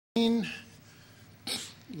Luke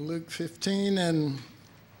 15, and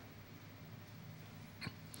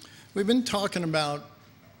we've been talking about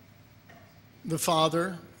the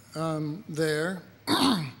Father there,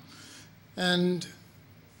 and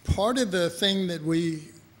part of the thing that we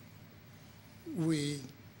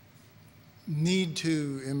need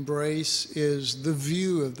to embrace is the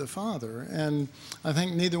view of the Father, and I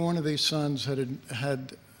think neither one of these sons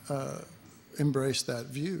had embraced that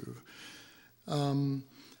view.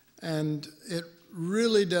 And it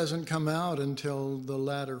really doesn't come out until the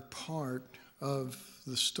latter part of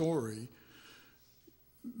the story,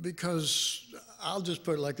 because I'll just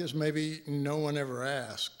put it like this: maybe no one ever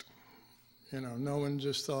asked. No one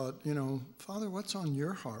just thought, Father, what's on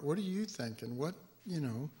your heart? What are you thinking?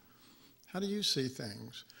 How do you see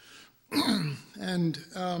things? And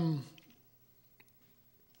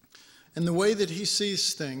the way that he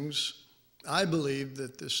sees things, I believe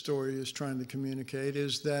that this story is trying to communicate,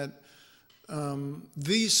 is that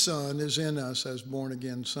the Son is in us as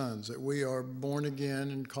born-again sons, that we are born again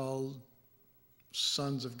and called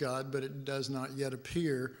sons of God, but it does not yet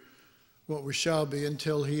appear what we shall be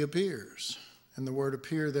until he appears. And the word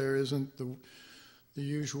appear there isn't the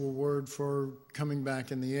usual word for coming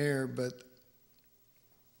back in the air, but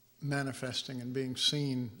manifesting and being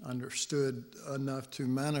seen, understood enough to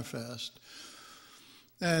manifest.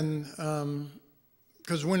 And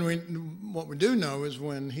because what we do know is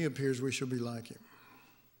when he appears, we shall be like him.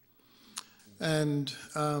 And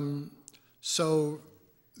so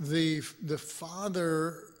the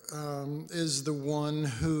Father is the one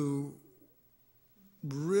who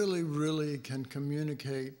really, really can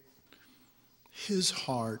communicate his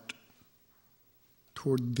heart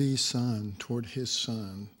toward the Son, toward his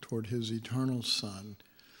eternal Son.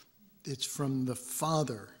 It's from the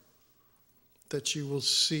Father that you will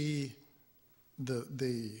see I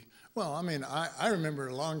remember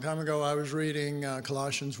a long time ago I was reading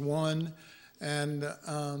Colossians 1, and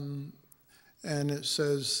it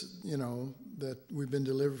says, that we've been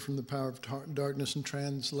delivered from the power of darkness and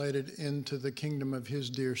translated into the kingdom of his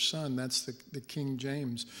dear Son. That's the King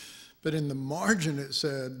James. But in the margin it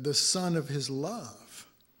said, the Son of his love.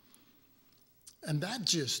 And that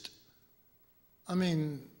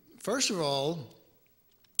first of all,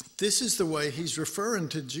 this is the way he's referring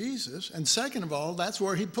to Jesus. And second of all, that's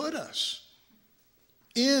where he put us,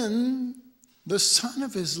 in the Son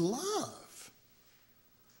of his love.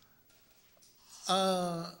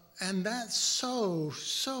 And that so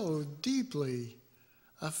deeply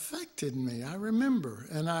affected me. I remember.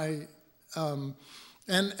 And I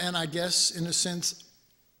guess in a sense,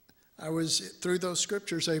 I was, through those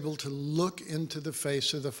scriptures, able to look into the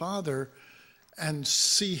face of the Father and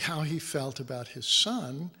see how he felt about his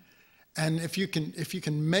Son. And if you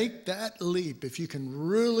can make that leap, if you can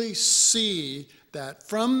really see that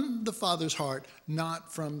from the Father's heart,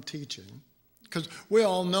 not from teaching, because we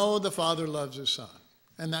all know the Father loves his Son,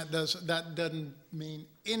 and that doesn't mean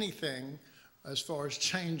anything as far as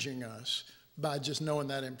changing us by just knowing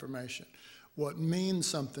that information. What means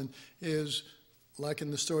something is, like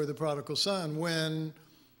in the story of the prodigal son, when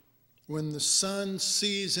the son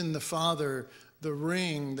sees in the Father the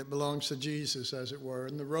ring that belongs to Jesus, as it were,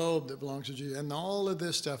 and the robe that belongs to Jesus, and all of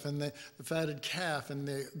this stuff, and the fatted calf, and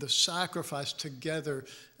the sacrifice together,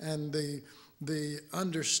 and the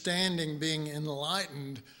understanding being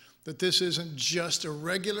enlightened that this isn't just a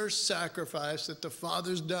regular sacrifice that the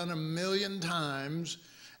Father's done 1,000,000 times,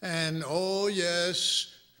 and oh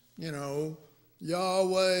yes, Yahweh,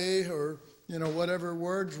 or whatever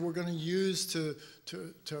words we're going to use to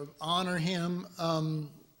honor him.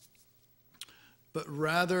 But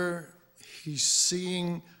rather, he's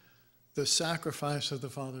seeing the sacrifice of the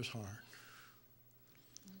Father's heart.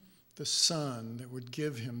 The Son that would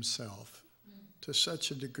give himself to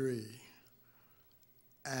such a degree,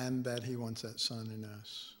 and that he wants that Son in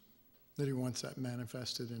us, that he wants that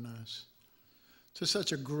manifested in us, to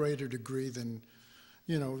such a greater degree than,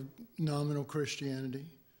 nominal Christianity,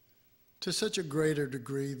 to such a greater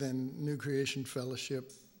degree than New Creation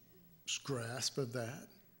Fellowship's grasp of that,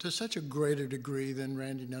 to such a greater degree than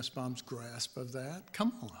Randy Nussbaum's grasp of that.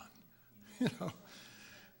 Come on.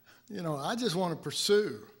 I just want to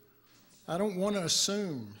pursue. I don't want to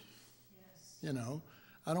assume. I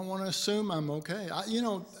don't want to assume I'm okay. I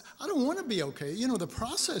don't want to be okay. The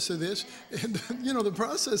process of this, the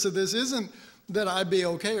process of this isn't that I be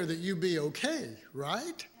okay or that you be okay,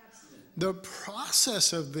 right? The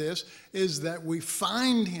process of this is that we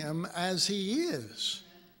find him as he is,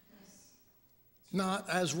 not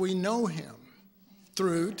as we know him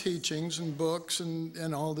through teachings and books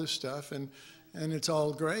and all this stuff, and it's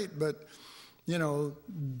all great. But,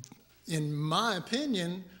 in my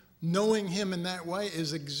opinion, knowing him in that way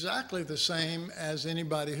is exactly the same as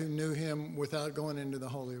anybody who knew him without going into the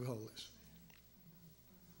Holy of Holies.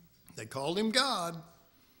 They called him God.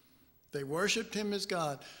 They worshiped him as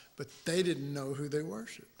God, but they didn't know who they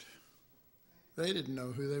worshiped. They didn't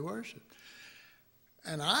know who they worshiped.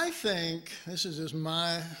 And I think, this is just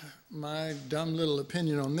my dumb little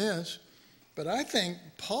opinion on this, but I think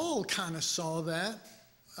Paul kind of saw that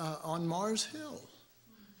on Mars Hill.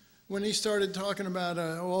 When he started talking about,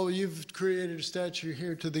 you've created a statue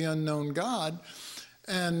here to the unknown God.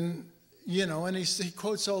 And, and he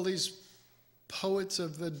quotes all these poets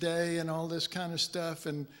of the day and all this kind of stuff.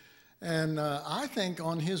 And I think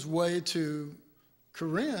on his way to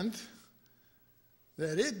Corinth,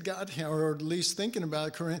 that it got him, or at least thinking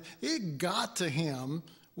about Corinth, it got to him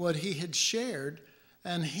what he had shared.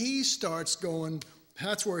 And he starts going,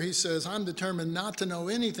 that's where he says, I'm determined not to know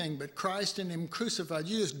anything but Christ and him crucified.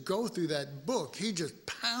 You just go through that book. He just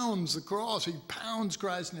pounds the cross. He pounds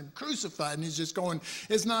Christ and him crucified. And he's just going,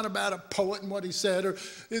 it's not about a poet and what he said, or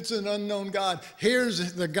it's an unknown God.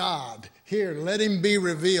 Here's the God. Here, let him be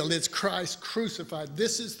revealed. It's Christ crucified.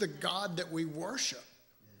 This is the God that we worship.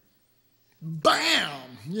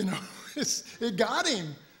 Bam! It got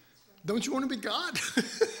him. Don't you want to be God?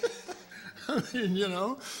 I mean,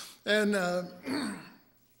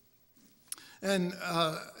 and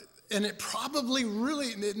it probably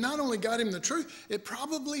it not only got him the truth, it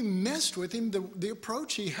probably messed with him the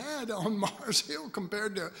approach he had on Mars Hill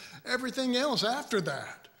compared to everything else after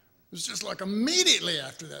that. It was just like immediately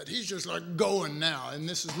after that, he's just like going now. And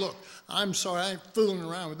this is, look, I'm sorry, I ain't fooling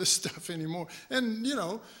around with this stuff anymore. And,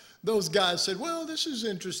 those guys said, well, this is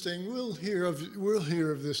interesting. We'll hear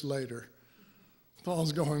of this later.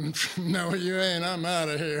 Paul's going, no, you ain't. I'm out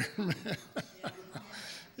of here.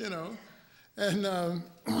 And,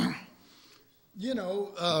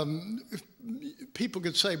 people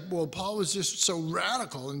could say, well, Paul was just so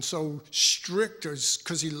radical and so strict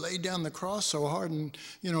because he laid down the cross so hard and,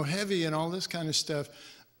 heavy and all this kind of stuff.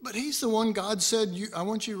 But he's the one God said, I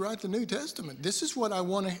want you to write the New Testament. This is what I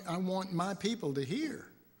want my people to hear.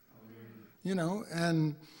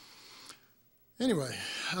 And anyway,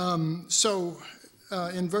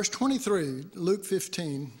 in verse 23, Luke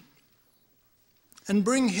 15, and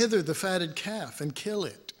bring hither the fatted calf and kill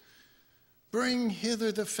it. Bring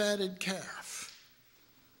hither the fatted calf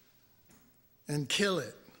and kill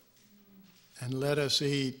it, and let us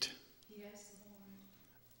eat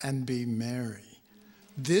and be merry.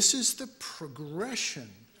 This is the progression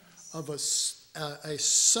of a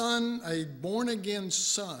son, a born-again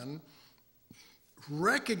son,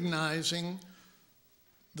 recognizing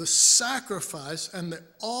the sacrifice and the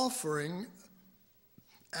offering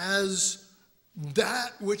as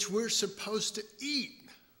that which we're supposed to eat.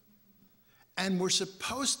 And we're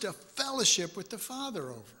supposed to fellowship with the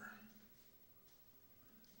Father over.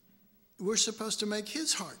 We're supposed to make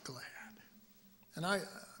his heart glad. And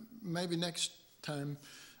maybe next time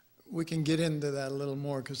we can get into that a little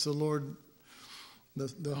more, because the Lord,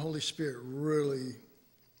 the Holy Spirit really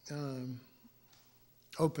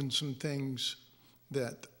opened some things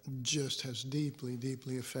that just has deeply,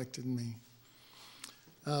 deeply affected me.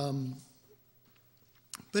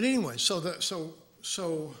 But anyway, so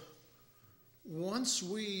once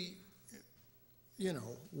we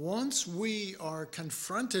are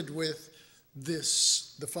confronted with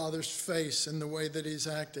this, the Father's face and the way that he's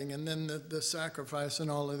acting, and then the sacrifice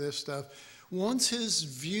and all of this stuff, once his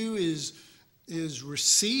view is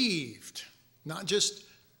received, not just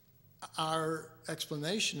our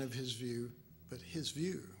explanation of his view, but his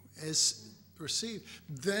view is received,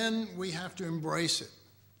 then we have to embrace it.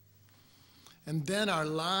 And then our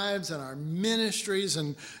lives and our ministries,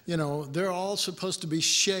 and they're all supposed to be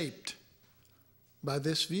shaped by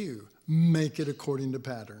this view. Make it according to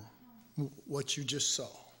pattern, what you just saw.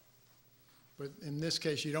 But in this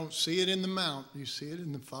case, you don't see it in the mount, you see it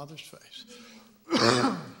in the Father's face.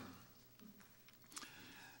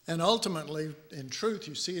 And ultimately, in truth,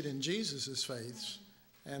 you see it in Jesus' face,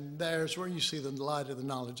 and there's where you see the light of the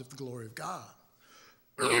knowledge of the glory of God.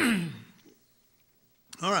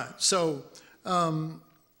 All right, so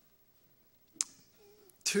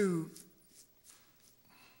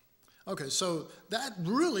so that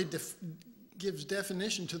really gives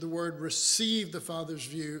definition to the word receive the Father's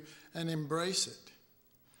view and embrace it.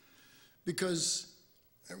 Because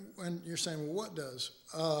when you're saying, well, what does?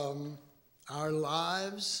 Our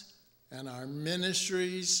lives and our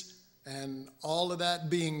ministries and all of that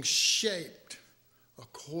being shaped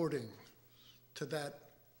according to that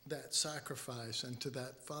sacrifice and to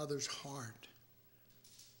that Father's heart.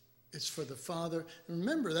 It's for the Father.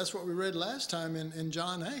 Remember, that's what we read last time in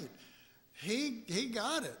John 8. He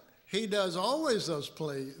got it. he does always those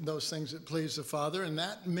things that please the Father, and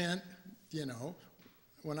that meant,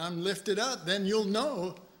 when I'm lifted up, then you'll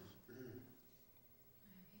know.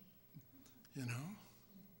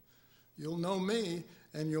 You'll know me,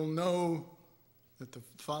 and you'll know that the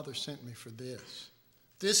Father sent me for this.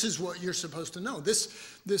 This is what you're supposed to know. This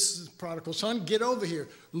is prodigal son, get over here.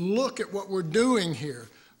 Look at what we're doing here.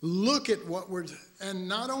 Look at and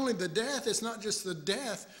not only the death, it's not just the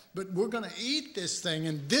death, but we're going to eat this thing,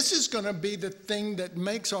 and this is going to be the thing that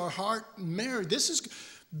makes our heart merry.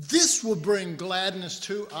 This will bring gladness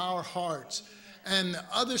to our hearts. And the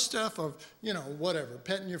other stuff of, whatever,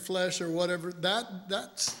 petting your flesh or whatever,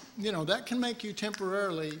 that can make you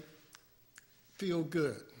temporarily feel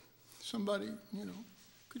good. Somebody,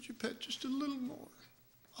 could you pet just a little more?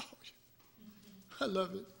 Oh, I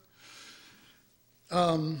love it.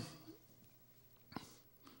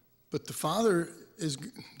 But the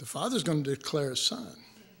Father's going to declare his son.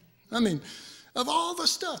 I mean, of all the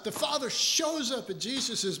stuff, the Father shows up at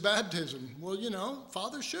Jesus' baptism. Well,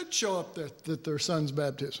 Father should show up at their son's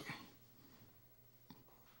baptism.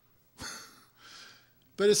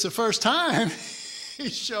 But it's the first time he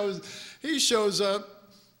shows up,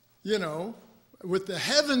 with the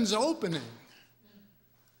heavens opening.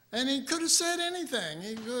 And he could have said anything.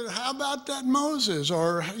 He could, how about that Moses?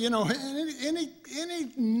 Or,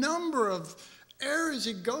 any number of areas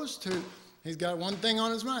he goes to. He's got one thing on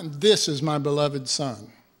his mind. This is my beloved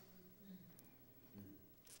son.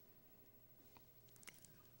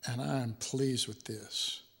 And I am pleased with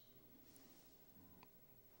this.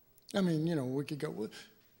 I mean, we could go,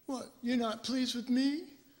 what? You're not pleased with me?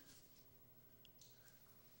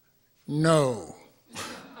 No.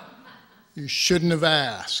 You shouldn't have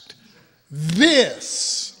asked.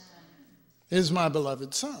 This is my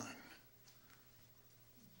beloved son.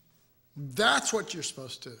 That's what you're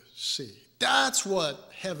supposed to see. That's what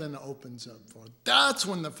heaven opens up for. That's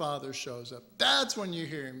when the Father shows up. That's when you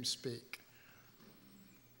hear him speak.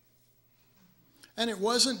 And it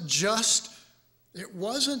wasn't just,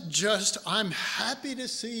 I'm happy to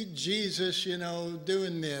see Jesus,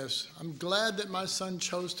 doing this. I'm glad that my son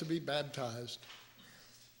chose to be baptized.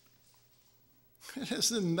 It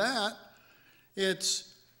isn't that.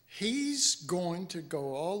 It's he's going to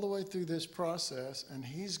go all the way through this process, and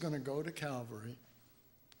he's going to go to Calvary.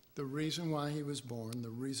 The reason why he was born, the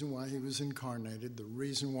reason why he was incarnated, the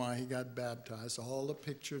reason why he got baptized, all a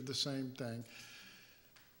picture of the same thing.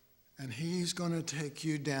 And he's going to take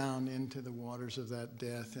you down into the waters of that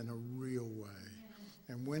death in a real way.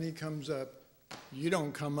 And when he comes up, you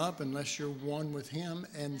don't come up unless you're one with him,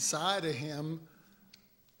 inside of him,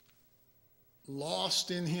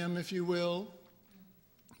 lost in him, if you will,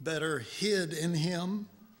 better hid in him,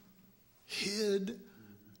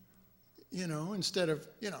 instead of,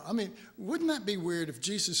 wouldn't that be weird if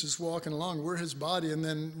Jesus is walking along, we're his body, and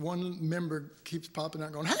then one member keeps popping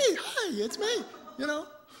out going, hey, it's me,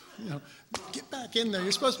 get back in there.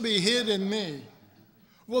 You're supposed to be hid in me.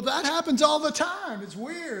 Well, that happens all the time. It's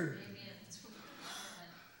weird.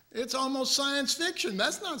 It's almost science fiction.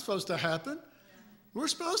 That's not supposed to happen. We're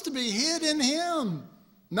supposed to be hid in him.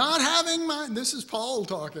 Not having this is Paul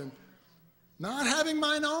talking, not having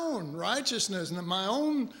mine own righteousness and my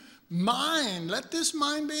own mind. Let this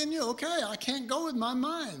mind be in you. Okay, I can't go with my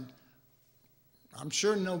mind. I'm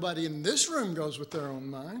sure nobody in this room goes with their own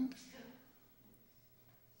mind.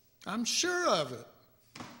 I'm sure of it.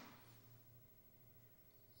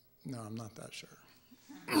 No, I'm not that sure.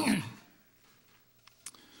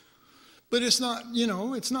 But it's not,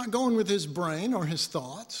 it's not going with his brain or his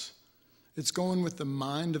thoughts. It's going with the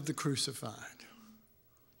mind of the crucified.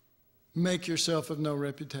 Make yourself of no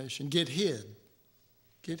reputation. Get hid.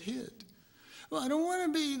 Get hid. Well, I don't want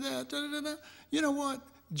to be that. Da, da, da, da. You know what?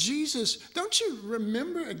 Jesus, don't you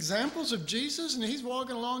remember examples of Jesus? And he's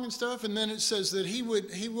walking along and stuff, and then it says that he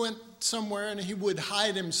went somewhere and he would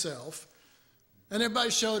hide himself. And everybody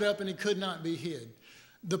showed up and he could not be hid.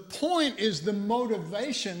 The point is the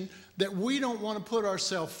motivation that we don't want to put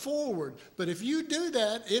ourselves forward. But if you do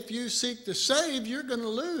that, if you seek to save, you're going to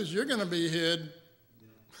lose. You're going to be hid,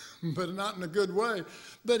 but not in a good way.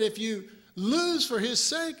 But if you lose for his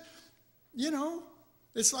sake,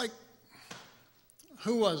 it's like,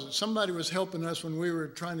 who was it? Somebody was helping us when we were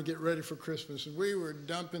trying to get ready for Christmas, and we were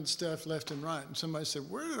dumping stuff left and right. And somebody said,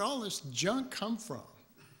 where did all this junk come from?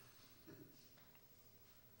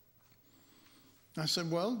 I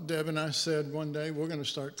said, well, Deb and I said one day, we're going to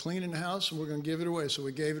start cleaning the house and we're going to give it away. So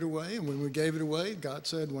we gave it away, and when we gave it away, God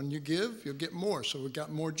said, when you give, you'll get more. So we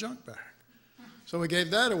got more junk back. So we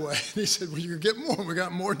gave that away. And he said, well, you'll get more. We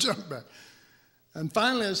got more junk back. And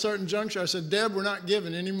finally, at a certain juncture, I said, Deb, we're not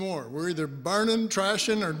giving anymore. We're either burning,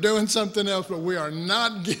 trashing, or doing something else, but we are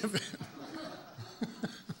not giving.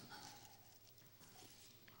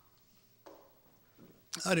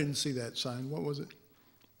 I didn't see that sign. What was it?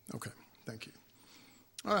 Okay, thank you.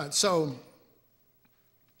 All right, so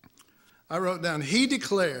I wrote down, he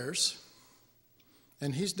declares,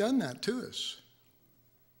 and he's done that to us.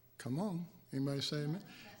 Come on, anybody say amen?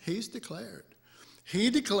 He's declared.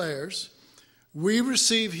 He declares, we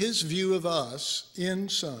receive his view of us in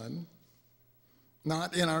Son,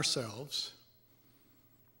 not in ourselves.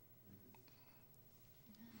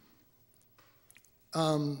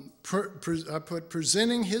 I put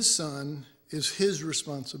presenting his Son is his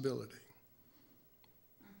responsibility.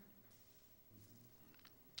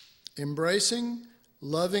 Embracing,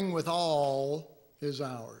 loving with all is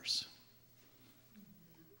ours.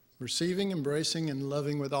 Receiving, embracing, and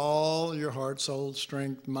loving with all your heart, soul,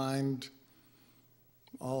 strength, mind,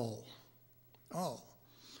 all.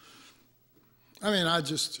 I mean, I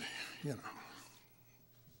just,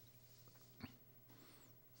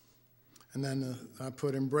 And then I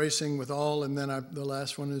put embracing with all, and then the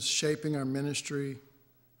last one is shaping our ministry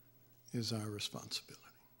is our responsibility.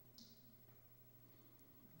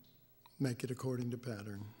 Make it according to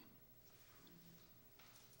pattern.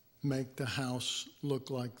 Make the house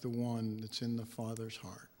look like the one that's in the Father's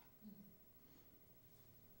heart.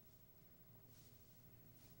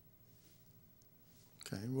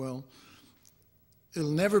 Okay, well, it'll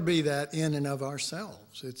never be that in and of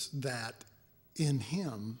ourselves. It's that in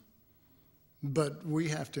him. But we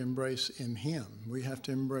have to embrace in him. We have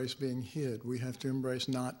to embrace being hid. We have to embrace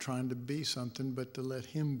not trying to be something, but to let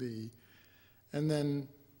him be. And then,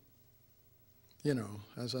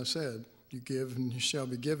 as I said, you give and you shall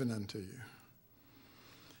be given unto you.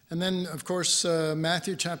 And then, of course,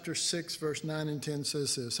 Matthew chapter 6, verse 9 and 10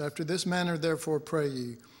 says this, after this manner, therefore, pray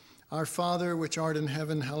ye, our Father which art in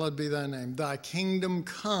heaven, hallowed be thy name. Thy kingdom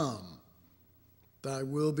come, thy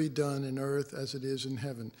will be done in earth as it is in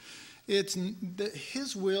heaven.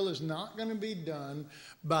 His will is not going to be done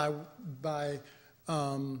by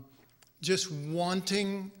just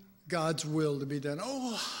wanting God's will to be done.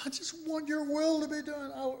 Oh, I just want your will to be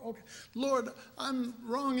done. Oh, okay. Lord, I'm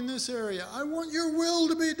wrong in this area. I want your will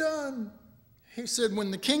to be done. He said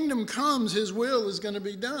when the kingdom comes, his will is going to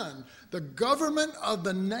be done. The government of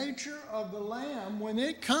the nature of the Lamb, when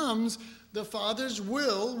it comes, the Father's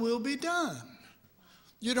will be done.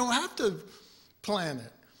 You don't have to plan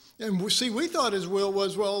it. And we thought his will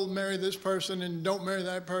was, well, marry this person and don't marry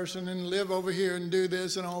that person and live over here and do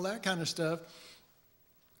this and all that kind of stuff.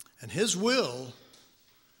 And his will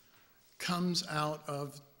comes out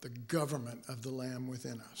of the government of the Lamb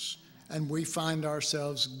within us. And we find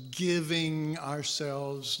ourselves giving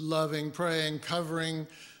ourselves, loving, praying, covering,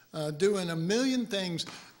 doing a million things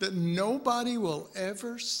that nobody will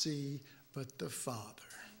ever see but the Father.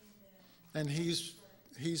 And he's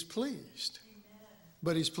pleased.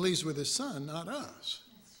 But he's pleased with his Son, not us.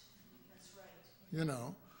 That's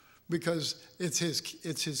right. Because it's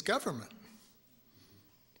his government.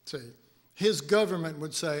 See, his government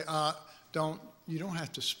would say, you don't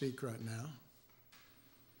have to speak right now.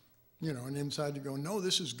 And inside you go, no,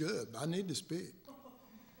 this is good. I need to speak.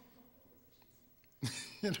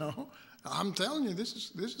 I'm telling you,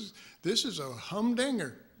 this is a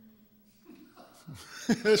humdinger.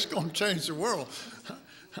 It's going to change the world.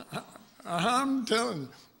 I'm telling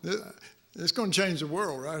you, it's going to change the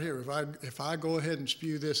world right here if I go ahead and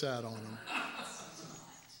spew this out on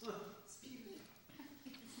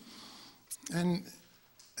them.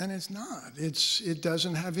 And it's not. It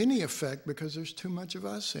doesn't have any effect because there's too much of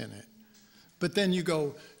us in it. But then you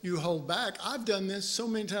hold back. I've done this so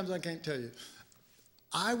many times I can't tell you.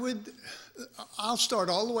 I'll start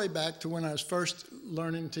all the way back to when I was first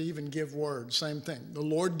learning to even give words. Same thing. The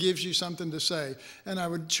Lord gives you something to say, and I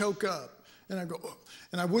would choke up, and I go,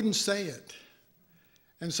 and I wouldn't say it.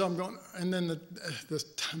 And so I'm going, and then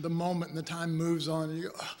the moment and the time moves on, and you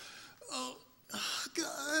go, oh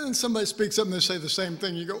God, and somebody speaks up and they say the same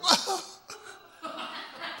thing. You go, oh,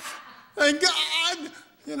 thank God,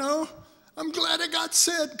 I'm glad it got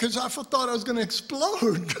said because I thought I was going to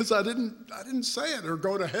explode because I didn't say it or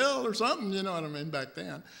go to hell or something, you know what I mean, back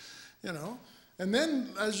then, And then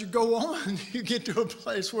as you go on, you get to a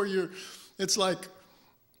place where it's like,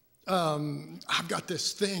 I've got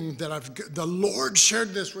this thing that the Lord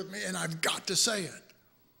shared this with me and I've got to say it.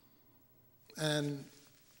 And,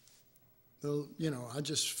 I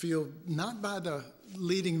just feel not by the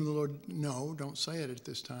leading the Lord, no, don't say it at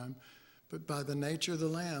this time, but by the nature of the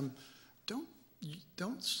Lamb,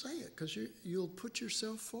 don't say it because you'll put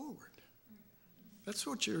yourself forward. That's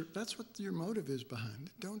what your motive is behind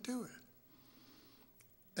it. Don't do it.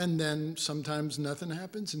 And then sometimes nothing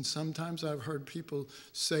happens, and sometimes I've heard people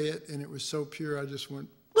say it, and it was so pure, I just went,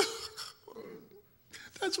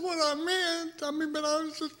 that's what I meant. I mean, but I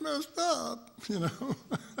was just messed up, you know.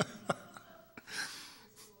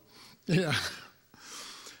 Yeah.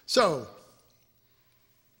 So,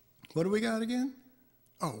 what do we got again?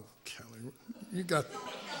 Oh, Kelly, you got...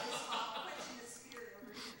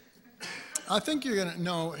 I think you're going to,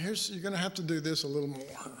 no, you're going to have to do this a little more.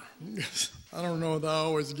 I don't know that I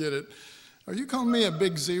always get it. Are you calling me a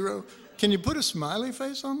big zero? Can you put a smiley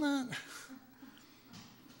face on that?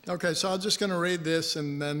 Okay, so I'm just going to read this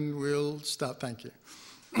and then we'll stop. Thank you.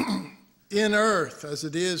 In earth as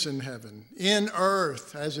it is in heaven. In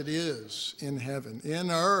earth as it is in heaven.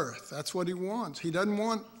 In earth. That's what he wants. He doesn't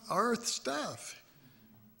want earth stuff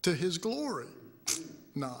to his glory.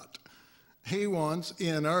 Not. He wants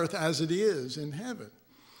in earth as it is in heaven.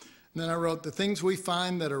 And then I wrote, the things we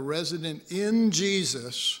find that are resident in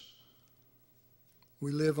Jesus,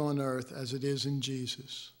 we live on earth as it is in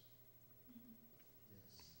Jesus.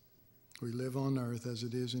 We live on earth as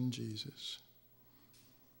it is in Jesus.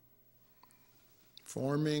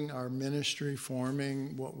 Forming our ministry,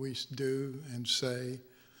 forming what we do and say,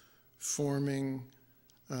 forming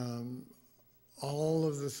all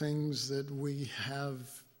of the things that we have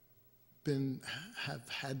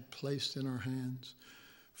had placed in our hands,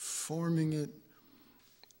 forming it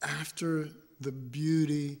after the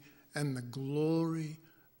beauty and the glory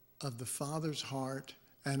of the Father's heart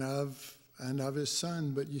and of his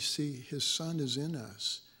Son. But you see, his Son is in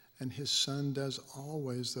us, and his Son does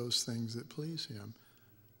always those things that please him.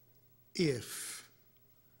 If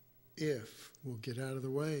we'll get out of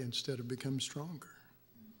the way instead of become stronger.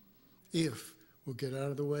 If we'll get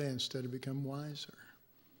out of the way instead of become wiser.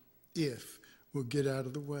 If we'll get out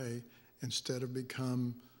of the way instead of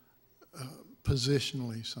become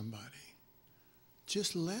positionally somebody.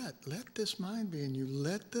 Just let this mind be in you.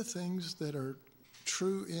 Let the things that are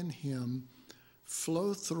true in him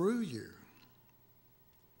flow through you.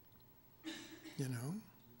 You know,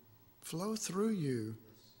 flow through you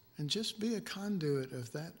and just be a conduit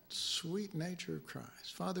of that sweet nature of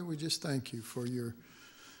Christ. Father, we just thank you for your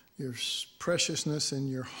preciousness in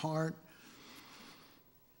your heart.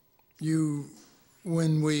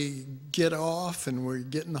 When we get off and we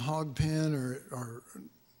get in the hog pen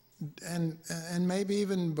and maybe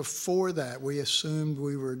even before that, we assumed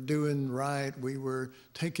we were doing right. We were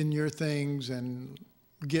taking your things and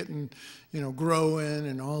getting, growing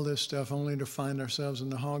and all this stuff, only to find ourselves in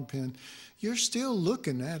the hog pen. You're still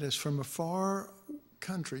looking at us from a far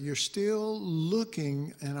country. You're still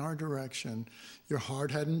looking in our direction. Your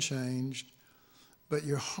heart hadn't changed. But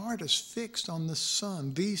your heart is fixed on the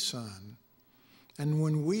Son, the Son. And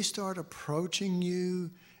when we start approaching you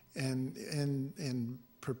and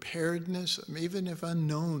preparedness, even if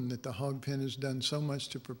unknown that the hog pen has done so much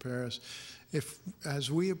to prepare us, if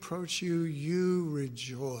as we approach you, you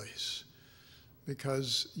rejoice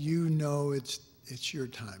because you know it's your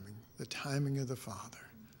timing, the timing of the Father,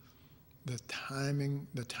 the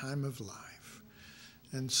time of life.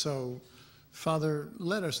 And so, Father,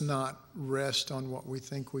 let us not rest on what we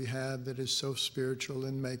think we have that is so spiritual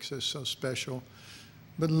and makes us so special,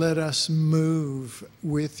 but let us move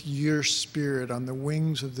with your Spirit on the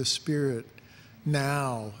wings of the Spirit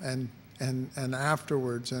now and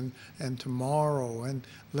afterwards and tomorrow. And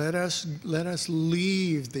let us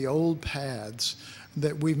leave the old paths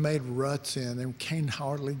that we've made ruts in and can't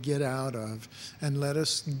hardly get out of. And let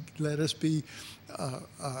us be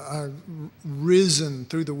risen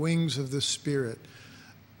through the wings of the Spirit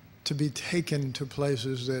to be taken to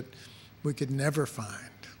places that we could never find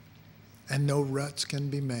and no ruts can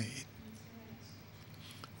be made.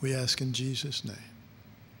 We ask in Jesus' name.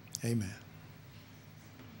 Amen.